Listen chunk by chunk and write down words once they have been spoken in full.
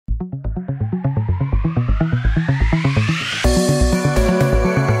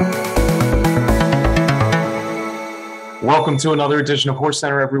Welcome to another edition of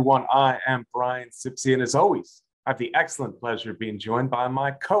HorseCenter, everyone. I am Brian Sipsey, and as always, I have the excellent pleasure of being joined by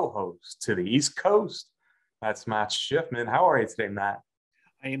my co-host to the East Coast. That's Matt Schiffman. How are you today, Matt?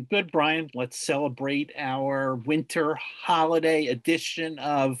 I am good, Brian. Let's celebrate our winter holiday edition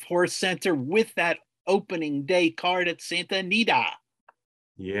of HorseCenter with that opening day card at Santa Anita.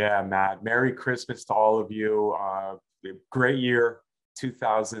 Yeah, Matt. Merry Christmas to all of you. Great year,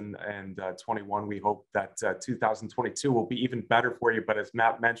 2021. We hope that 2022 will be even better for you. But as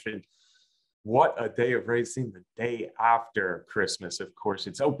Matt mentioned, what a day of racing the day after Christmas. Of course,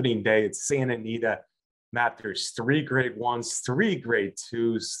 it's opening day. It's Santa Anita. Matt, there's 3 grade ones, 3 grade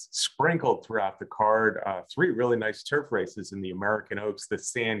twos sprinkled throughout the card. 3 really nice turf races in the American Oaks, the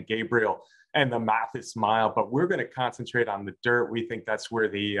San Gabriel, and the Mathis Mile. But we're going to concentrate on the dirt. We think that's where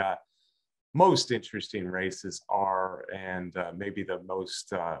the most interesting races are, and maybe the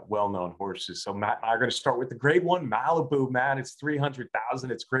most well-known horses. So Matt and I are going to start with the grade 1 Malibu. Matt, it's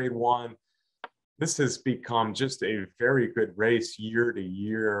 300,000. It's grade 1. This has become just a very good race year to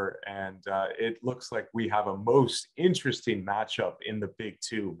year, and it looks like we have a most interesting matchup in the big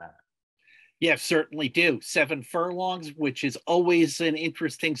 2, Matt. Yeah, certainly do. 7 furlongs, which is always an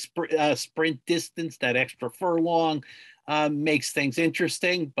interesting sprint distance. That extra furlong makes things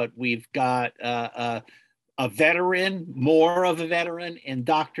interesting, but we've got a veteran, more of a veteran, and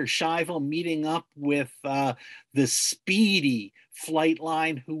Dr. Shivel meeting up with the speedy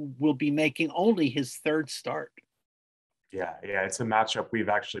Flightline, who will be making only his 3rd start. Yeah, it's a matchup we've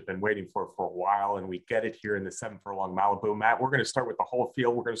actually been waiting for a while, and we get it here in the 7 furlong Malibu. Matt, we're going to start with the whole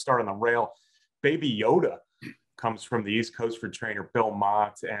field. We're going to start on the rail. Baby Yoda comes from the East Coast for trainer Bill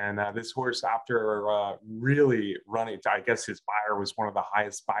Mott, and this horse, after really running, I guess his buyer was one of the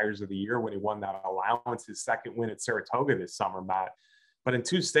highest buyers of the year when he won that allowance, his 2nd win at Saratoga this summer, Matt. But in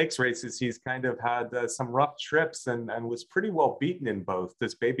 2 stakes races, he's kind of had some rough trips and was pretty well beaten in both.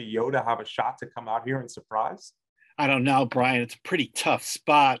 Does Baby Yoda have a shot to come out here and surprise? I don't know, Brian. It's a pretty tough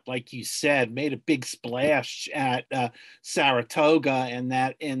spot. Like you said, made a big splash at Saratoga, and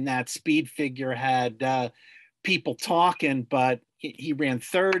that speed figure had people talking, but he ran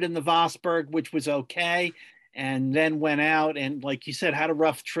 3rd in the Vosburg, which was okay, and then went out and, like you said, had a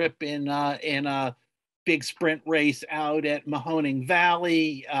rough trip in a big sprint race out at Mahoning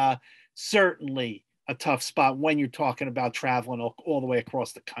Valley. Certainly a tough spot when you're talking about traveling all the way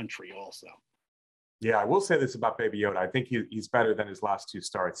across the country also. Yeah, I will say this about Baby Yoda. I think he's better than his last 2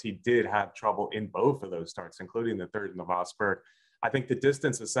 starts. He did have trouble in both of those starts, including the 3rd in the Vosburg. I think the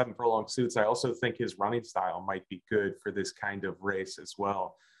distance of 7 furlong suits. I also think his running style might be good for this kind of race as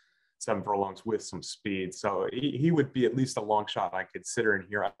well. 7 furlongs with some speed. So he would be at least a long shot I consider in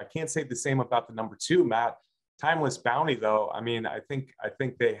here. I can't say the same about the number 2, Matt. Timeless Bounty, though. I mean, I think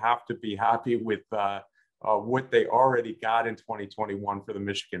they have to be happy with what they already got in 2021 for the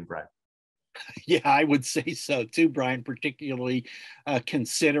Michigan bred. Yeah, I would say so too, Brian, particularly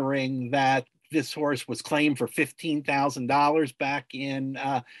considering that this horse was claimed for $15,000 back in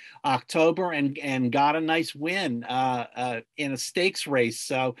October and got a nice win in a stakes race.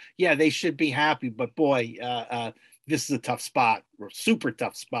 So, yeah, they should be happy. But, boy, this is a tough spot, or super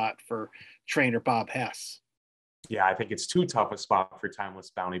tough spot for trainer Bob Hess. Yeah, I think it's too tough a spot for Timeless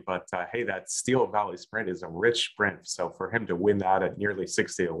Bounty, but hey, that Steel Valley Sprint is a rich sprint. So for him to win that at nearly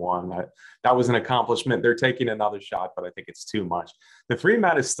 60-1, that was an accomplishment. They're taking another shot, but I think it's too much. The 3,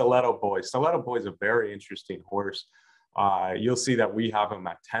 Matt, is Stiletto Boy. Stiletto Boy is a very interesting horse. You'll see that we have him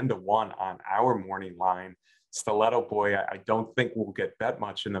at 10-1 on our morning line. Stiletto Boy, I don't think will get bet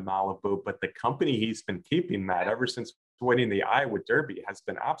much in the Malibu, but the company he's been keeping, Matt, ever since winning the Iowa Derby has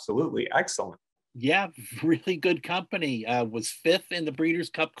been absolutely excellent. Yeah, really good company. Was 5th in the Breeders'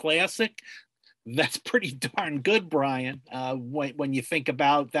 Cup Classic. That's pretty darn good, Brian. When you think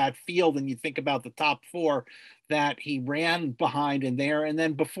about that field and you think about the top 4 that he ran behind in there, and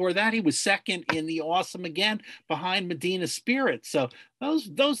then before that he was 2nd in the Awesome again behind Medina Spirit. So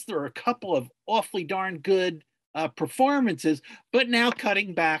those are a couple of awfully darn good performances. But now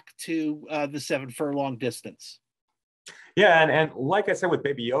cutting back to the 7 furlong distance. Yeah, and like I said with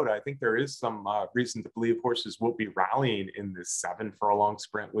Baby Yoda, I think there is some reason to believe horses will be rallying in this 7 furlong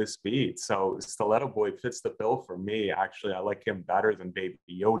sprint with speed. So Stiletto Boy fits the bill for me. Actually, I like him better than Baby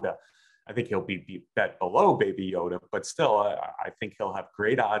Yoda. I think he'll be bet below Baby Yoda, but still, I think he'll have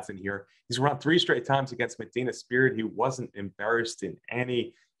great odds in here. He's run 3 straight times against Medina Spirit. He wasn't embarrassed in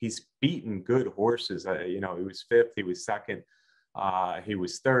any. He's beaten good horses. He was 5th, he was 2nd. He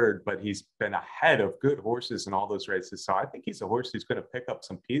was 3rd, but he's been ahead of good horses in all those races. So I think he's a horse who's going to pick up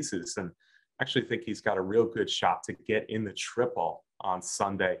some pieces, and actually think he's got a real good shot to get in the triple on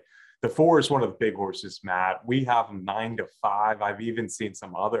Sunday. The 4 is one of the big horses, Matt. We have him 9-5. I've even seen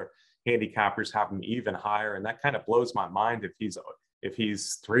some other handicappers have him even higher, and that kind of blows my mind if he's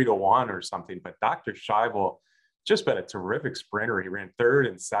 3-1 or something. But Dr. Scheibel just been a terrific sprinter. He ran 3rd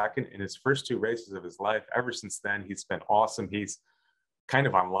and 2nd in his first 2 races of his life. Ever since then, he's been awesome. He's kind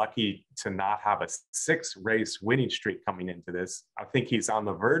of unlucky to not have a 6-race winning streak coming into this. I think he's on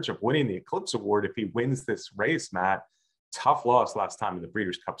the verge of winning the Eclipse Award if he wins this race, Matt. Tough loss last time in the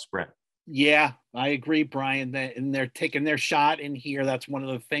Breeders' Cup Sprint. Yeah, I agree, Brian. And they're taking their shot in here. That's one of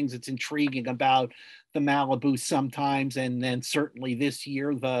the things that's intriguing about the Malibu sometimes, and then certainly this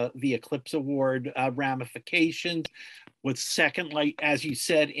year the Eclipse Award ramifications. Was second, like as you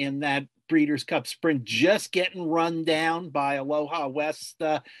said, in that Breeders' Cup Sprint, just getting run down by Aloha West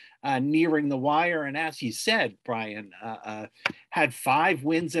nearing the wire. And as you said, Brian, had 5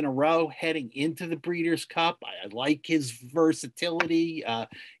 wins in a row heading into the Breeders' Cup. I like his versatility.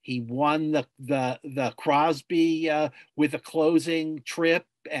 He won the Crosby with a closing trip,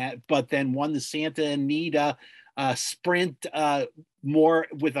 but then won the Santa Anita sprint more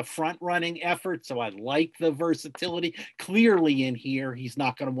with a front running effort. So I like the versatility. Clearly in here, he's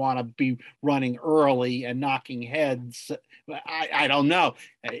not going to want to be running early and knocking heads. I don't know.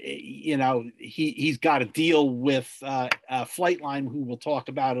 You know, he's got to deal with Flightline, who we'll talk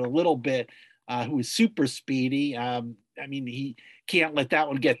about in a little bit, who is super speedy. I mean, he can't let that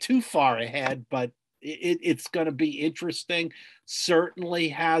one get too far ahead, but it's going to be interesting. Certainly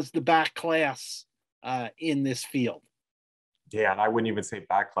has the back class in this field. Yeah, and I wouldn't even say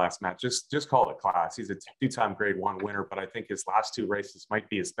back class, Matt. Just call it class. He's a 2-time Grade 1 winner, but I think his last 2 races might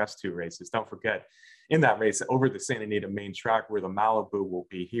be his best 2 races. Don't forget, in that race over the Santa Anita main track where the Malibu will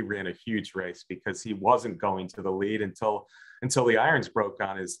be, he ran a huge race because he wasn't going to the lead until the irons broke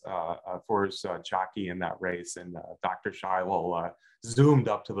on his for his jockey in that race, and Dr. Scheibel zoomed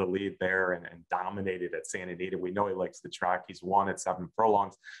up to the lead there and dominated at Santa Anita. We know he likes the track. He's won at 7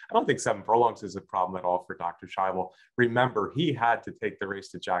 furlongs. I don't think 7 furlongs is a problem at all for Dr. Scheibel. Remember, he had to take the race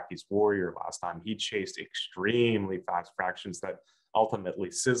to Jackie's Warrior last time. He chased extremely fast fractions that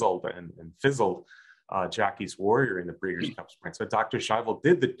ultimately sizzled and fizzled Jackie's Warrior in the Breeders' Cup Sprint. So Dr. Scheibel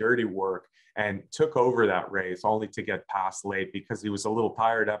did the dirty work and took over that race only to get past late because he was a little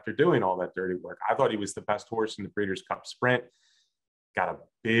tired after doing all that dirty work. I thought he was the best horse in the Breeders' Cup Sprint. Got a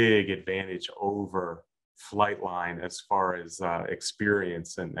big advantage over Flightline as far as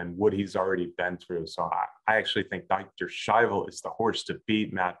experience and what he's already been through. So I actually think Dr. Scheibel is the horse to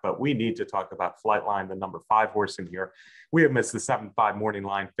beat, Matt, but we need to talk about Flightline, the number 5 horse in here. We have missed the 7-5 morning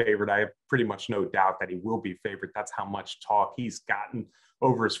line favorite. I have pretty much no doubt that he will be favored. That's how much talk he's gotten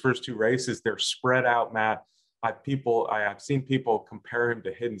over his first 2 races. They're spread out, Matt. I've seen people compare him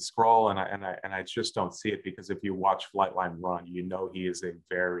to Hidden Scroll, and I just don't see it, because if you watch Flightline run, you know he is a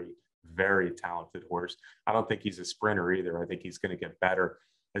very, very talented horse. I don't think he's a sprinter either. I think he's going to get better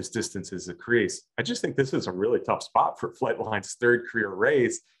as distances increase. I just think this is a really tough spot for Flightline's 3rd career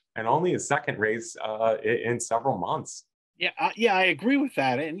race and only his 2nd race in several months. Yeah, I agree with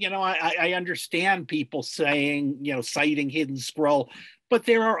that. And, you know, I understand people saying, you know, citing Hidden Scroll, but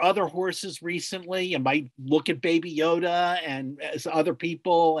there are other horses recently. You might look at Baby Yoda and as other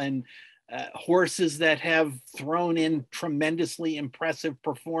people, and horses that have thrown in tremendously impressive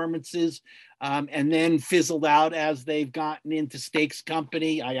performances and then fizzled out as they've gotten into stakes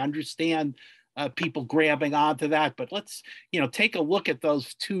company. I understand people grabbing onto that, but let's, you know, take a look at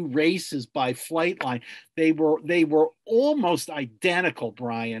those 2 races by Flightline. They were almost identical,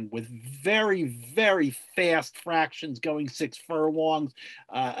 Brian, with very, very fast fractions going 6 furlongs,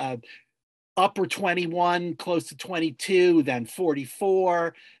 upper 21, close to 22, then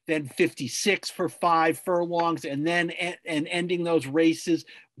 44, then 56 for 5 furlongs, and then ending those races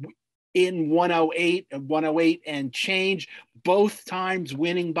in 108 and change, both times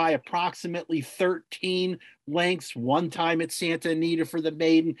winning by approximately 13 lengths. One time at Santa Anita for the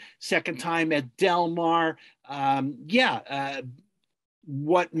maiden, second time at Del Mar.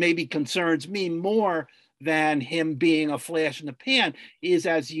 What maybe concerns me more than him being a flash in the pan is,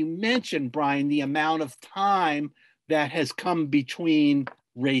 as you mentioned, Brian, the amount of time that has come between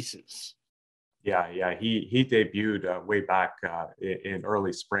races. Yeah. He debuted way back in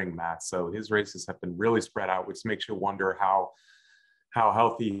early spring, Matt. So his races have been really spread out, which makes you wonder how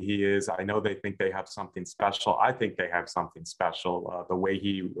healthy he is. I know they think they have something special. I think they have something special. The way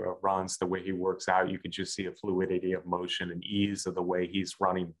he runs, the way he works out, you could just see a fluidity of motion and ease of the way he's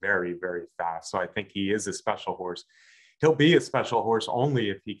running very, very fast. So I think he is a special horse. He'll be a special horse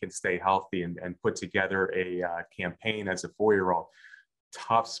only if he can stay healthy and put together a campaign as a 4-year-old.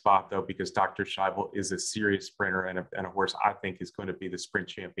 tough spot though, because Dr. Scheibel is a serious sprinter and a horse I think is going to be the sprint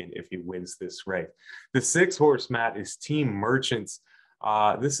champion if he wins this race. The 6 horse, Matt, is Team Merchants.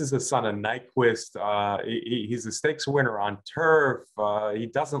 This is a son of Nyquist. He's a stakes winner on turf. He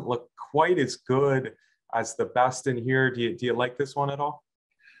doesn't look quite as good as the best in here. Do you like this one at all?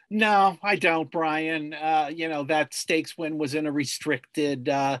 No, I don't, Brian. That stakes win was in a restricted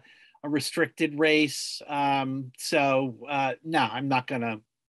race. No, I'm not gonna.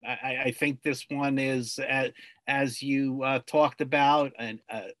 I think this one is, as you talked about, an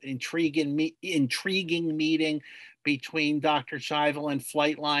intriguing meeting between Dr. Scheibel and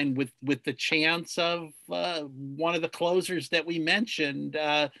Flightline, with the chance of one of the closers that we mentioned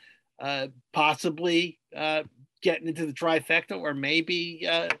possibly getting into the trifecta, or maybe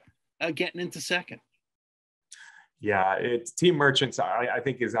getting into second. Yeah, it's Team Merchants. I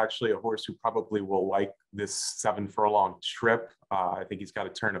think is actually a horse who probably will like this 7 furlong trip. I think he's got to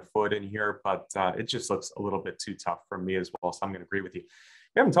turn a foot in here, but it just looks a little bit too tough for me as well. So I'm going to agree with you.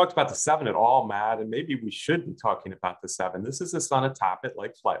 We haven't talked about the 7 at all, Matt, and maybe we should be talking about the 7. This is the son of Toppet,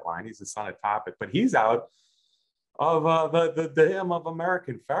 like Flightline. He's the son of Toppet, but he's out of the dam of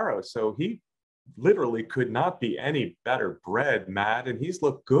American Pharaoh. So he literally could not be any better bred, Matt, and he's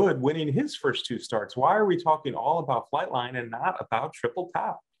looked good winning his first 2 starts. Why are we talking all about Flightline and not about Triple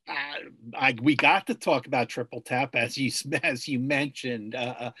Tap? We got to talk about Triple Tap, as you mentioned.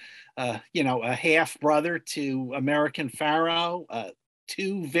 A half brother to American Pharaoh.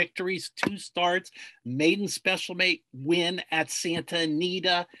 2 victories, 2 starts, maiden special mate win at Santa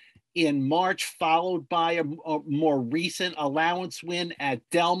Anita in March, followed by a more recent allowance win at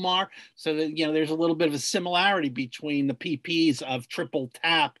Del Mar. So that, there's a little bit of a similarity between the PPs of Triple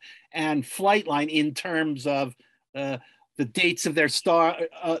Tap and Flightline in terms of the dates of their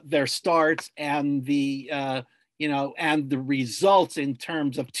starts and the and the results in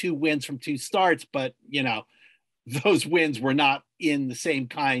terms of 2 wins from 2 starts. But those wins were not in the same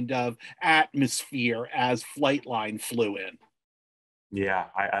kind of atmosphere as Flightline flew in. Yeah,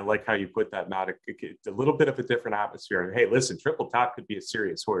 I like how you put that, Matt. It's a little bit of a different atmosphere. Hey, listen, Triple Top could be a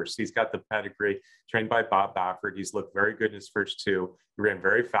serious horse. He's got the pedigree, trained by Bob Baffert. He's looked very good in his first 2. He ran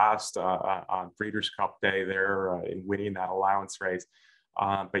very fast on Breeders' Cup Day there in winning that allowance race.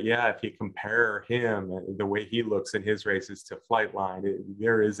 But yeah, if you compare him, the way he looks in his races to Flightline,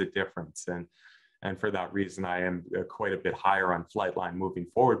 there is a difference. And for that reason, I am quite a bit higher on Flightline moving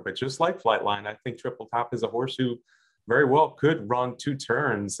forward. But just like Flightline, I think Triple Top is a horse who very well could run 2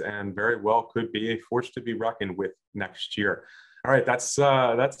 turns and very well could be a force to be reckoned with next year. All right, that's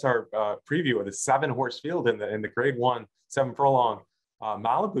our preview of the 7 horse field in the Grade 1 7 furlong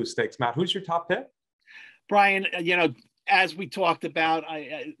Malibu Stakes. Matt, who's your top pick? Brian, as we talked about,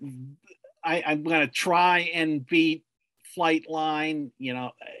 I'm going to try and beat Flightline.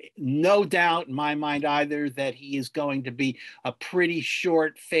 No doubt in my mind either that he is going to be a pretty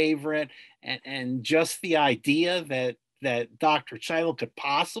short favorite, and just the idea that Dr. Scheibel could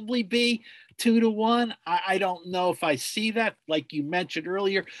possibly be 2-1. I don't know if I see that. Like you mentioned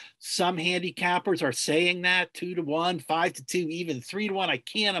earlier, some handicappers are saying that 2-1, 5-2, even 3-1. I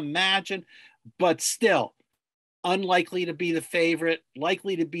can't imagine, but still unlikely to be the favorite,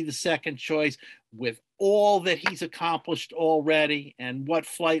 likely to be the second choice with all that he's accomplished already and what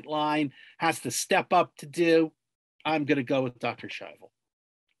Flightline has to step up to do. I'm going to go with Dr. Scheibel.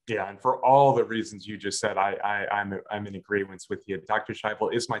 Yeah, and for all the reasons you just said, I'm in agreement with you. Dr.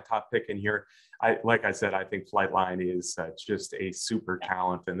 Scheibel is my top pick in here. Like I said, I think Flightline is just a super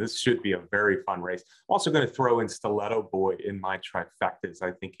talent, and this should be a very fun race. I'm also going to throw in Stiletto Boy in my trifectas.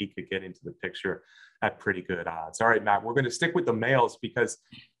 I think he could get into the picture at pretty good odds. All right, Matt, we're going to stick with the males because,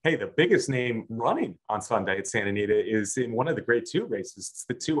 hey, the biggest name running on Sunday at Santa Anita is in one of the Grade 2 races. It's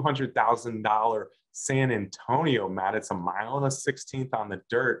the $200,000 San Antonio, Matt. It's 1 1/16 miles on the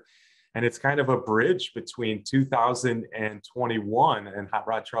dirt. And it's kind of a bridge between 2021, and Hot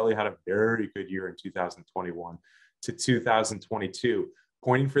Rod Charlie had a very good year in 2021, to 2022.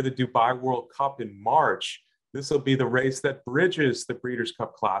 Pointing for the Dubai World Cup in March. This will be the race that bridges the Breeders'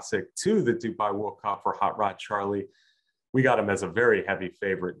 Cup Classic to the Dubai World Cup for Hot Rod Charlie. We got him as a very heavy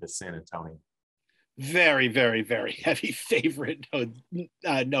favorite to San Antonio. Very, very, very heavy favorite,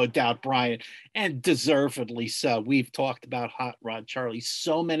 no doubt, Brian, and deservedly so. We've talked about Hot Rod Charlie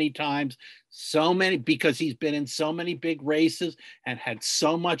so many times, because he's been in so many big races and had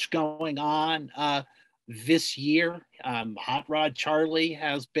so much going on this year. Hot Rod Charlie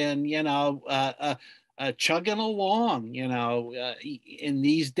has been, chugging along, in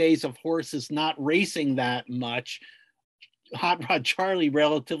these days of horses not racing that much. Hot Rod Charlie,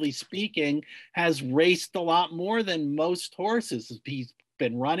 relatively speaking, has raced a lot more than most horses. He's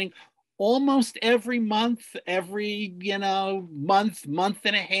been running almost every month, every, month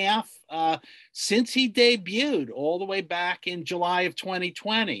and a half since he debuted all the way back in July of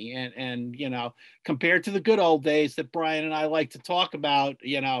 2020. And compared to the good old days that Brian and I like to talk about,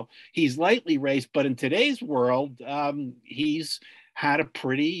 he's lightly raced, but in today's world, he's had a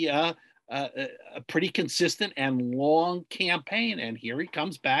pretty consistent and long campaign. And here he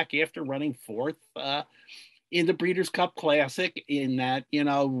comes back after running fourth in the Breeders' Cup Classic in that,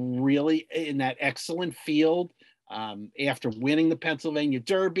 really in that excellent field after winning the Pennsylvania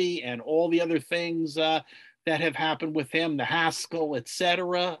Derby and all the other things that have happened with him, the Haskell,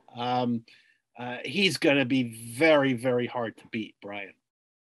 etc. He's going to be very, very hard to beat, Brian.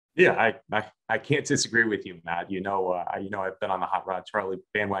 Yeah, I can't disagree with you, Matt. I've been on the Hot Rod Charlie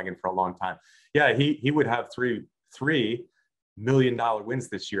bandwagon for a long time. Yeah, he would have $3 million wins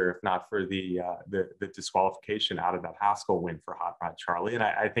this year if not for the disqualification out of that Haskell win for Hot Rod Charlie. And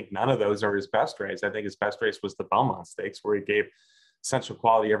I think none of those are his best race. I think his best race was the Belmont Stakes, where he gave Central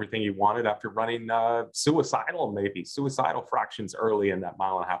Quality everything he wanted after running suicidal fractions early in that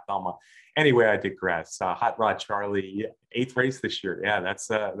mile-and-a-half Belmont. Anyway, I digress. Hot Rod Charlie, 8th race this year. Yeah, that's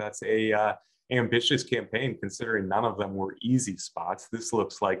a ambitious campaign, considering none of them were easy spots. This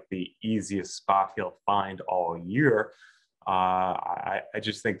looks like the easiest spot he'll find all year. I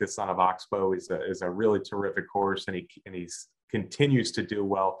just think the Son of Oxbow is a really terrific horse, and he continues to do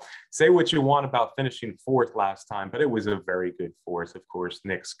well. Say what you want about finishing 4th last time, but it was a very good 4th. Of course,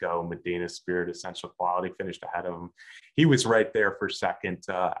 Knicks Go, Medina Spirit, Essential Quality finished ahead of him. He was right there for second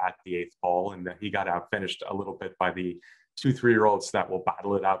at the 8th hole, and he got out finished a little bit by the 2 3-year-olds that will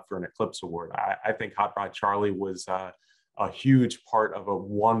battle it out for an Eclipse Award. I think Hot Rod Charlie was a huge part of a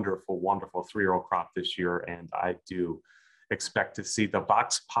wonderful 3-year-old crop this year, and I do expect to see the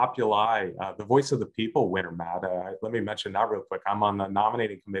Vox Populi, the Voice of the People winner, Matt. Let me mention that real quick. I'm on the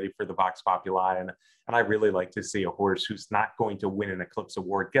nominating committee for the Vox Populi, and I really like to see a horse who's not going to win an Eclipse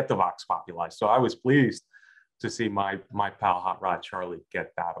Award get the Vox Populi. So I was pleased to see my pal Hot Rod Charlie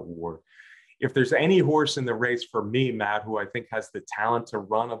get that award. If there's any horse in the race for me, Matt, who I think has the talent to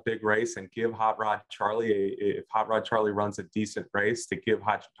run a big race and give Hot Rod Charlie, if Hot Rod Charlie runs a decent race, to give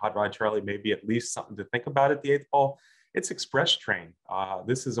Hot Rod Charlie maybe at least something to think about at the 8th hole, it's Express Train.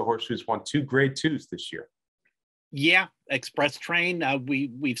 This is a horse who's won 2 Grade 2s this year. Yeah, Express Train.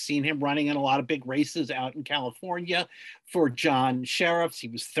 We've seen him running in a lot of big races out in California for John Sheriffs. He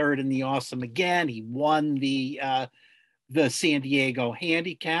was 3rd in the Awesome again. He won the San Diego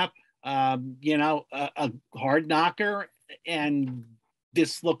Handicap. A hard knocker, and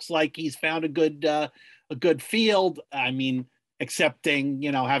this looks like he's found a good field. I mean, excepting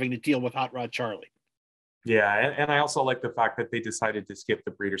having to deal with Hot Rod Charlie. Yeah, and I also like the fact that they decided to skip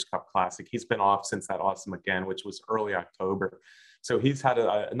the Breeders' Cup Classic. He's been off since that Awesome Again, which was early October. So he's had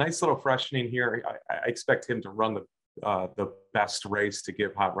a nice little freshening here. I expect him to run the best race to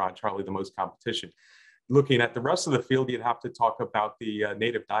give Hot Rod Charlie the most competition. Looking at the rest of the field, you'd have to talk about the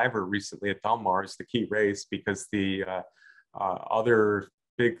Native Diver recently at Del Mar as the key race, because the other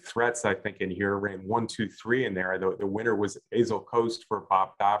big threats, I think, in here ran 1, 2, 3 in there. The winner was Hazel Coast for Bob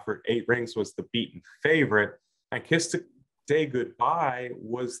Baffert. 8 Rings was the beaten favorite, and Kiss Day Goodbye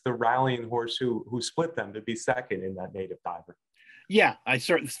was the rallying horse who split them to be second in that Native Diver. Yeah, I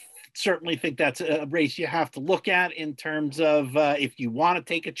certainly think that's a race you have to look at in terms of if you want to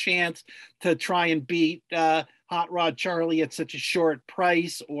take a chance to try and beat Hot Rod Charlie at such a short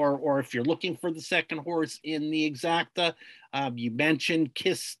price, or if you're looking for the second horse in the exacta. You mentioned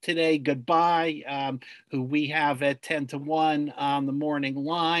Kiss Today Goodbye, who we have at 10-1 on the morning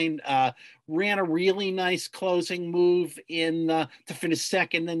line. Ran a really nice closing move to finish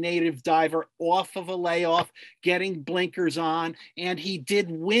second, the Native Diver, off of a layoff, getting blinkers on, and he did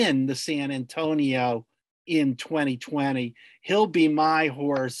win the San Antonio in 2020. He'll be my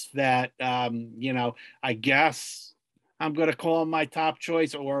horse that, I guess I'm going to call him my top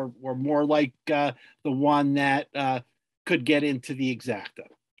choice, or more like the one that could get into the exacta.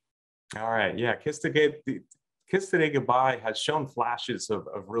 All right. Yeah. Kiss Today Goodbye has shown flashes of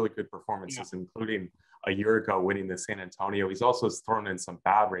really good performances, including a year ago winning the San Antonio. He's also thrown in some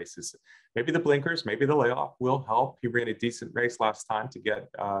bad races. Maybe the blinkers, maybe the layoff will help. He ran a decent race last time to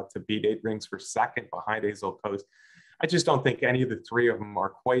get to beat 8 Rings for second behind Hazel Coast. I just don't think any of the 3 of them are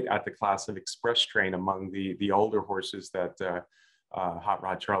quite at the class of Express Train among the older horses that Hot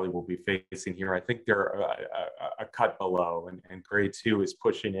Rod Charlie will be facing here. I think they're a cut below, and Grade 2 is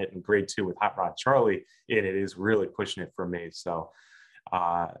pushing it, and Grade 2 with Hot Rod Charlie in it is really pushing it for me. So,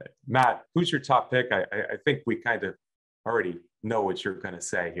 Matt, who's your top pick? I think we kind of already know what you're going to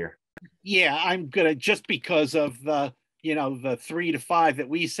say here. Yeah, I'm going to, just because of the the 3 to 5 that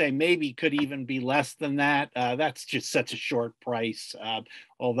we say maybe could even be less than that. That's just such a short price.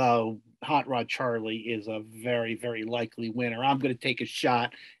 Although Hot Rod Charlie is a very, very likely winner. I'm going to take a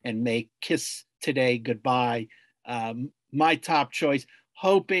shot and make Kiss Today Goodbye my top choice,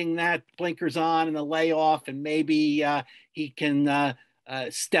 hoping that blinkers on and the layoff, and maybe he can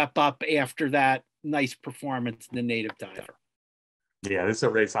step up after that nice performance in the Native Diver. Yeah, this is a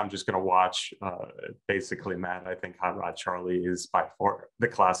race I'm just going to watch. Basically, Matt, I think Hot Rod Charlie is by far the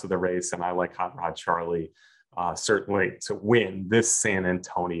class of the race, and I like Hot Rod Charlie certainly to win this San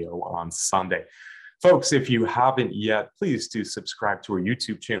Antonio on Sunday. Folks, if you haven't yet, please do subscribe to our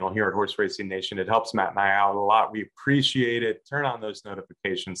YouTube channel here at Horse Racing Nation. It helps Matt and I out a lot. We appreciate it. Turn on those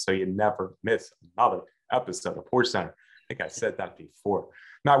notifications so you never miss another episode of HorseCenter. I think I said that before.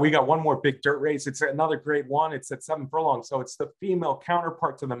 Now, we got one more big dirt race. It's another great one. It's at 7 furlongs. So it's the female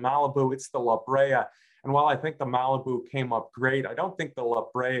counterpart to the Malibu. It's the La Brea. And while I think the Malibu came up great, I don't think the La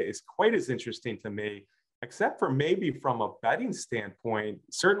Brea is quite as interesting to me, except for maybe from a betting standpoint.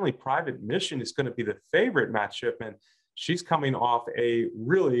 Certainly Private Mission is going to be the favorite, Matt Shipman. She's coming off a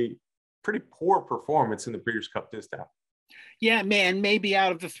really pretty poor performance in the Breeders' Cup Distaff. Yeah, man, maybe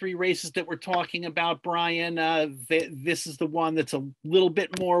out of the 3 races that we're talking about, Brian, this is the one that's a little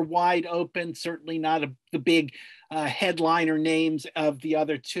bit more wide open, certainly not the big headliner names of the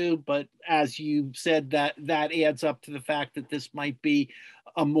other 2. But as you said, that adds up to the fact that this might be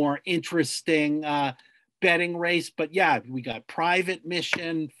a more interesting betting race. But yeah, we got Private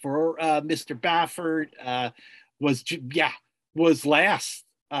Mission for Mr. Baffert, was last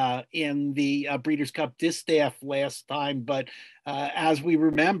in the Breeders' Cup Distaff last time, but as we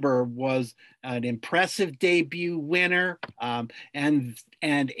remember, was an impressive debut winner, and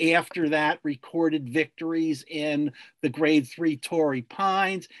after that recorded victories in the Grade 3 Torrey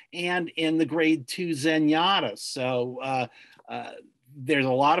Pines and in the Grade 2 Zenyatta. So there's a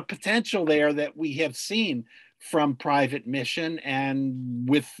lot of potential there that we have seen from Private Mission, and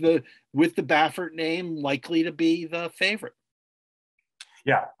with the Baffert name likely to be the favorite.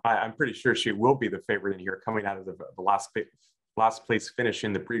 Yeah, I'm pretty sure she will be the favorite in here, coming out of the last place finish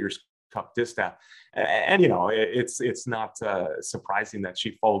in the Breeders' Cup Distaff. And it's not surprising that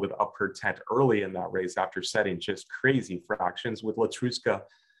she folded up her tent early in that race after setting just crazy fractions with Latruska,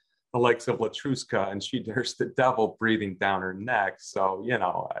 the likes of Latruska, and there's the devil breathing down her neck. So,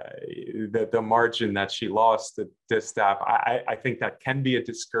 the margin that she lost the Distaff, I think that can be a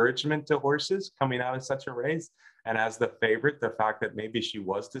discouragement to horses coming out of such a race. And as the favorite, the fact that maybe she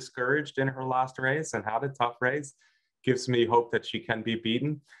was discouraged in her last race and had a tough race gives me hope that she can be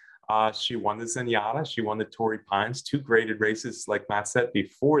beaten. She won the Zenyatta. She won the Torrey Pines, 2 graded races, like Matt said,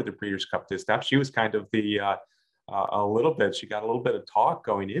 before the Breeders' Cup Distaff. She was kind of she got a little bit of talk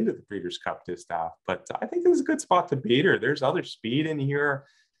going into the Breeders' Cup Distaff. But I think this is a good spot to beat her. There's other speed in here.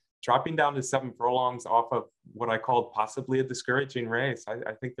 Dropping down to 7 furlongs off of what I called possibly a discouraging race.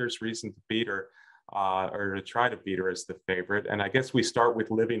 I think there's reason to beat her. Or to try to beat her as the favorite. And I guess we start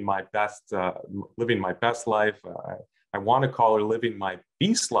with living my best life. I want to call her living my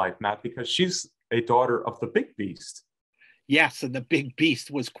beast life, Matt, because she's a daughter of the big beast. Yes, and the big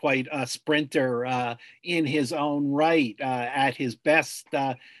beast was quite a sprinter in his own right. At his best,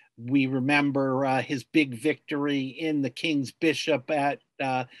 we remember his big victory in the King's Bishop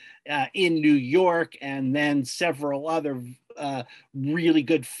in New York, and then several other really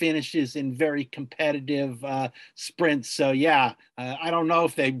good finishes in very competitive sprints. So yeah, I don't know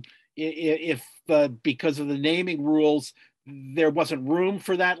if because of the naming rules, there wasn't room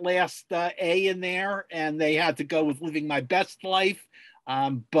for that last A in there, and they had to go with Living My Best Life.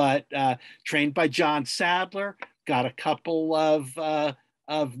 But trained by John Sadler, got a couple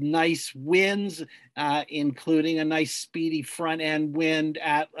of nice wins, including a nice speedy front end win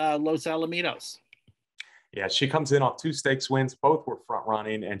at Los Alamitos. Yeah, she comes in off 2 stakes wins. Both were front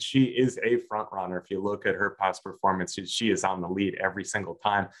running, and she is a front runner. If you look at her past performances, she is on the lead every single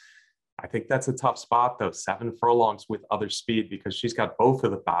time. I think that's a tough spot, though, 7 furlongs with other speed, because she's got both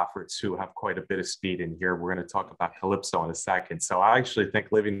of the Bafferts who have quite a bit of speed in here. We're going to talk about Calypso in a second. So I actually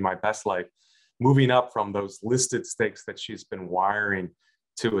think Living My Best Life, moving up from those listed stakes that she's been wiring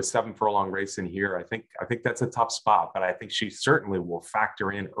to a 7 furlong race in here, I think that's a tough spot, but I think she certainly will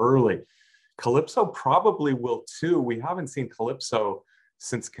factor in early. Calypso probably will too. We haven't seen Calypso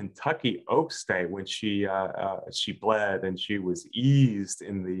since Kentucky Oaks Day, when she bled and she was eased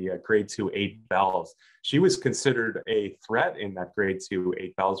in the Grade 2 8 bells. She was considered a threat in that Grade 2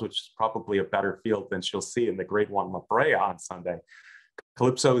 8 bells, which is probably a better field than she'll see in the Grade 1 La Brea on Sunday.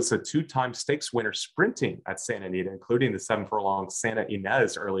 Calypso is a 2-time stakes winner sprinting at Santa Anita, including the 7 furlong Santa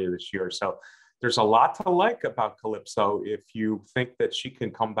Ynez earlier this year. So there's a lot to like about Calypso if you think that she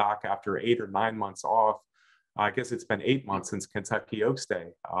can come back after 8 or 9 months off. I guess it's been 8 months since Kentucky Oaks Day,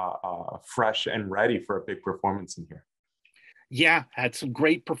 fresh and ready for a big performance in here. Yeah, had some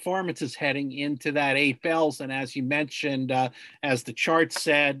great performances heading into that 8 bells. And as you mentioned, as the chart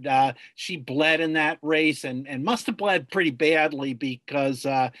said, she bled in that race and must have bled pretty badly because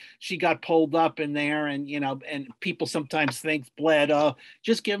she got pulled up in there. And, and people sometimes think bled,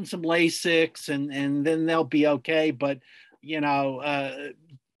 just give them some Lasix and then they'll be okay. But,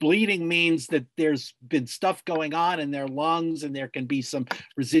 bleeding means that there's been stuff going on in their lungs and there can be some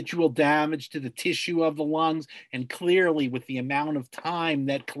residual damage to the tissue of the lungs. And clearly with the amount of time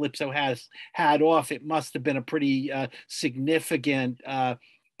that Calypso has had off, it must have been a pretty significant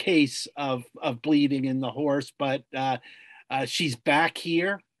case of bleeding in the horse. But she's back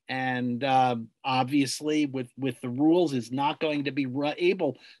here. And obviously with the rules is not going to be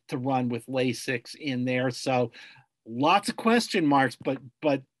able to run with Lasix in there. So lots of question marks,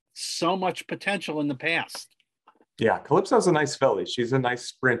 but so much potential in the past. Yeah, Calypso's a nice filly. She's a nice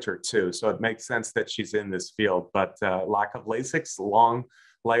sprinter too, so it makes sense that she's in this field. But lack of Lasix, long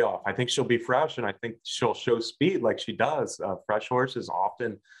layoff. I think she'll be fresh, and I think she'll show speed like she does. Fresh horses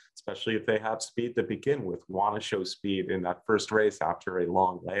often, especially if they have speed to begin with, want to show speed in that first race after a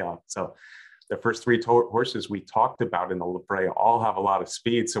long layoff. So the first 3 horses we talked about in the Brea all have a lot of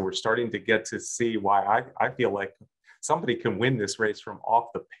speed. So we're starting to get to see why I feel like somebody can win this race from off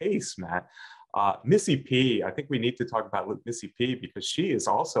the pace, Matt. Missy P, I think we need to talk about Missy P because she is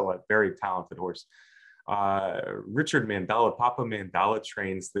also a very talented horse. Richard Mandela, Papa Mandela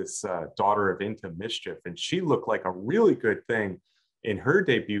trains this daughter of Into Mischief, and she looked like a really good thing in her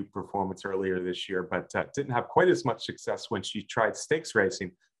debut performance earlier this year, but didn't have quite as much success when she tried stakes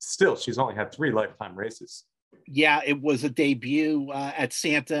racing. Still, she's only had 3 lifetime races. Yeah, it was a debut at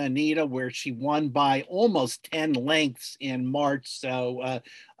Santa Anita where she won by almost 10 lengths in March. So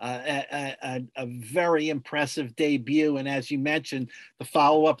a very impressive debut. And as you mentioned, the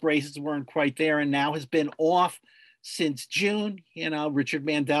follow-up races weren't quite there and now has been off since June. Richard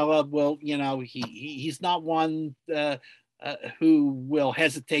Mandela will, he's not one who will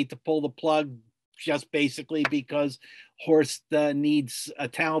hesitate to pull the plug just basically because a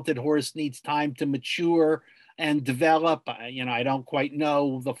talented horse needs time to mature and develop. I don't quite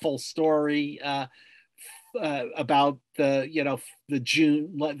know the full story about the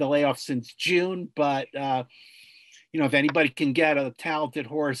layoff since June, but if anybody can get a talented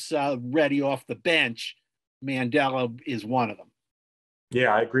horse ready off the bench, Mandela is one of them.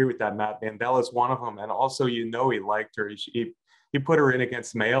 Yeah, I agree with that, Matt. Mandela is one of them, and also he liked her. He put her in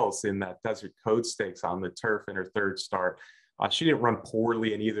against males in that Desert Code Stakes on the turf in her 3rd start. She didn't run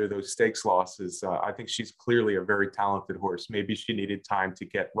poorly in either of those stakes losses. I think she's clearly a very talented horse. Maybe she needed time to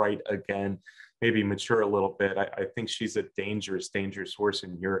get right again, maybe mature a little bit. I think she's a dangerous, dangerous horse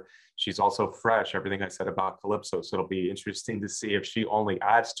in here. She's also fresh, everything I said about Calypso. So it'll be interesting to see if she only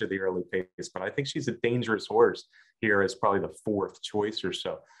adds to the early pace. But I think she's a dangerous horse here as probably the 4th choice or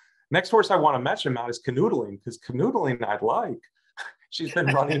so. Next horse I want to mention, Matt, is Canoodling, because Canoodling I'd like. She's been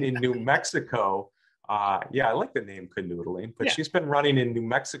running in New Mexico. Yeah, I like the name Canoodling, but she's been running in New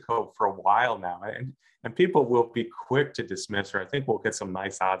Mexico for a while now. And people will be quick to dismiss her. I think we'll get some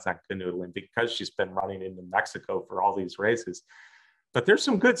nice odds on Canoodling because she's been running in New Mexico for all these races. But there's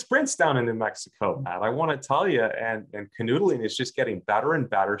some good sprints down in New Mexico, Matt. I want to tell you, and Canoodling is just getting better and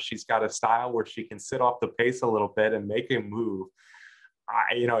better. She's got a style where she can sit off the pace a little bit and make a move.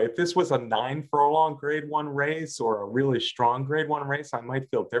 If this was a 9 furlong grade 1 race or a really strong grade 1 race, I might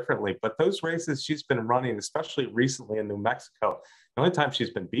feel differently. But those races she's been running, especially recently in New Mexico, the only time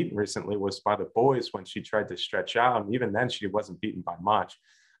she's been beaten recently was by the boys when she tried to stretch out. And even then, she wasn't beaten by much.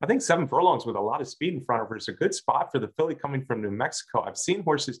 I think 7 furlongs with a lot of speed in front of her is a good spot for the filly coming from New Mexico. I've seen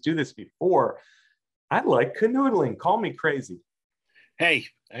horses do this before. I like Canoodling. Call me crazy. Hey,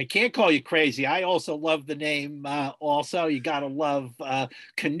 I can't call you crazy. I also love the name. Also, you got to love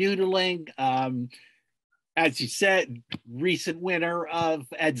Canoodling. As you said, recent winner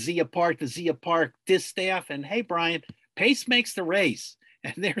at Zia Park, the Zia Park Distaff. And hey, Brian, pace makes the race.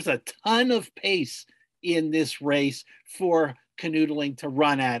 And there's a ton of pace in this race for Canoodling to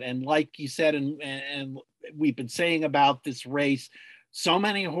run at. And like you said, and we've been saying about this race, so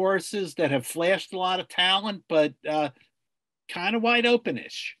many horses that have flashed a lot of talent, but kind of wide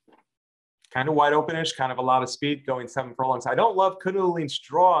open-ish. Kind of wide open-ish, kind of a lot of speed going 7 furlongs. I don't love Canoodling's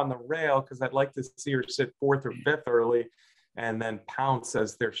draw on the rail because I'd like to see her sit 4th or 5th early and then pounce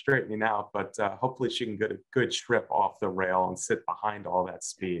as they're straightening out. But hopefully she can get a good trip off the rail and sit behind all that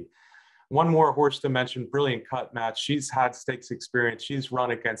speed. One more horse to mention, Brilliant Cut, Matt. She's had stakes experience. She's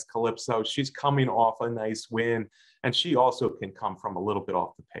run against Calypso. She's coming off a nice win, and she also can come from a little bit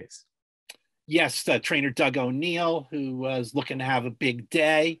off the pace. Yes, trainer Doug O'Neill, who was looking to have a big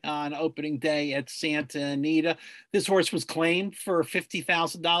day on opening day at Santa Anita. This horse was claimed for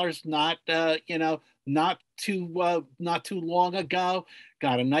 $50,000, not too long ago.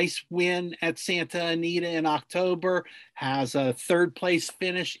 Got a nice win at Santa Anita in October. Has a third place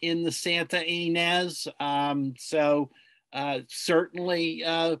finish in the Santa Ynez. Certainly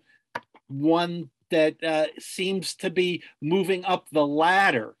one that seems to be moving up the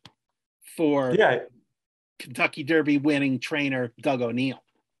ladder for Kentucky Derby winning trainer Doug O'Neill.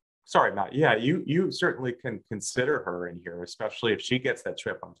 Sorry, Matt. Yeah, you certainly can consider her in here, especially if she gets that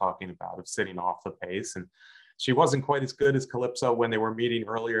trip I'm talking about of sitting off the pace. And she wasn't quite as good as Calypso when they were meeting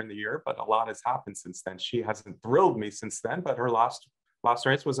earlier in the year, but a lot has happened since then. She hasn't thrilled me since then, but her last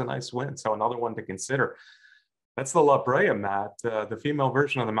race was a nice win. So another one to consider. That's the La Brea, Matt, the female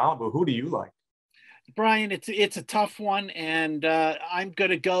version of the Malibu. Who do you like? Brian, it's a tough one, and I'm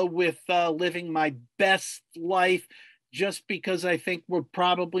going to go with Living My Best Life, just because I think we're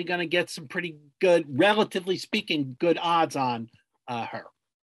probably going to get some pretty good, relatively speaking, good odds on her.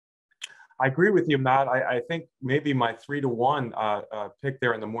 I agree with you, Matt. I think maybe my 3-1 pick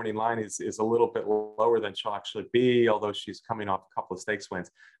there in the morning line is a little bit lower than she'll actually be, although she's coming off a couple of stakes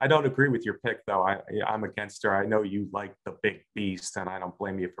wins. I don't agree with your pick, though. I'm against her. I know you like the big beast, and I don't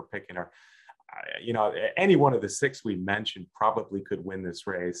blame you for picking her. Any one of the 6 we mentioned probably could win this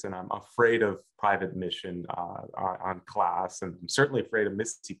race, and I'm afraid of Private Mission on class, and I'm certainly afraid of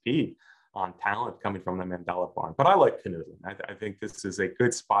Missy P on talent coming from the Mandela barn. But I like Canoodling. I think this is a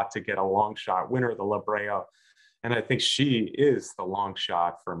good spot to get a long shot winner of the La Brea, and I think she is the long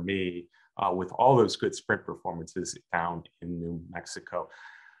shot for me with all those good sprint performances down in New Mexico.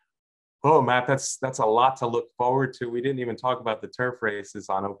 Oh, Matt, that's a lot to look forward to. We didn't even talk about the turf races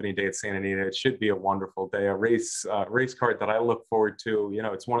on opening day at Santa Anita. It should be a wonderful day, a race card that I look forward to.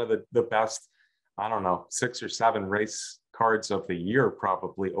 It's one of the best, 6 or 7 race cards of the year,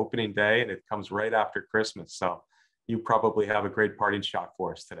 probably opening day, and it comes right after Christmas. So you probably have a great parting shot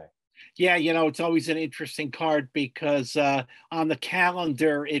for us today. Yeah, it's always an interesting card because on the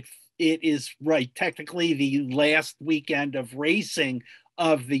calendar, it is right, technically the last weekend of racing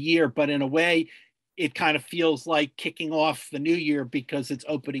of the year, but in a way it kind of feels like kicking off the new year because it's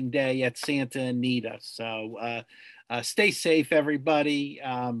opening day at Santa Anita. So stay safe, everybody.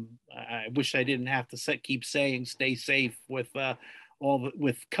 I wish I didn't have to keep saying stay safe with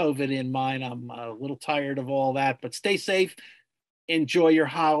with COVID in mind. I'm a little tired of all that, but stay safe, enjoy your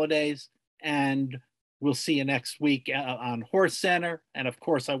holidays, and we'll see you next week on Horse Center. And of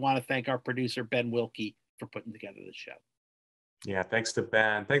course, I want to thank our producer Ben Wilkie for putting together the show. Yeah, thanks to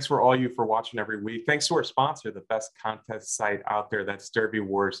Ben. Thanks for all you for watching every week. Thanks to our sponsor, the best contest site out there, that's Derby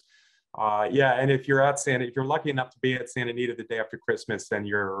Wars. And if you're lucky enough to be at Santa Anita the day after Christmas, then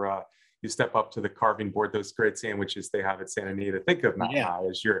you step up to the carving board, those great sandwiches they have at Santa Anita. Think of Matt and I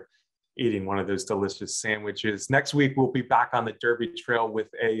as you're eating one of those delicious sandwiches. Next week, we'll be back on the Derby trail with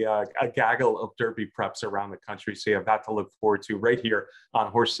a gaggle of Derby preps around the country. So you have that to look forward to right here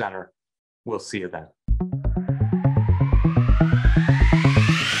on Horse Center. We'll see you then.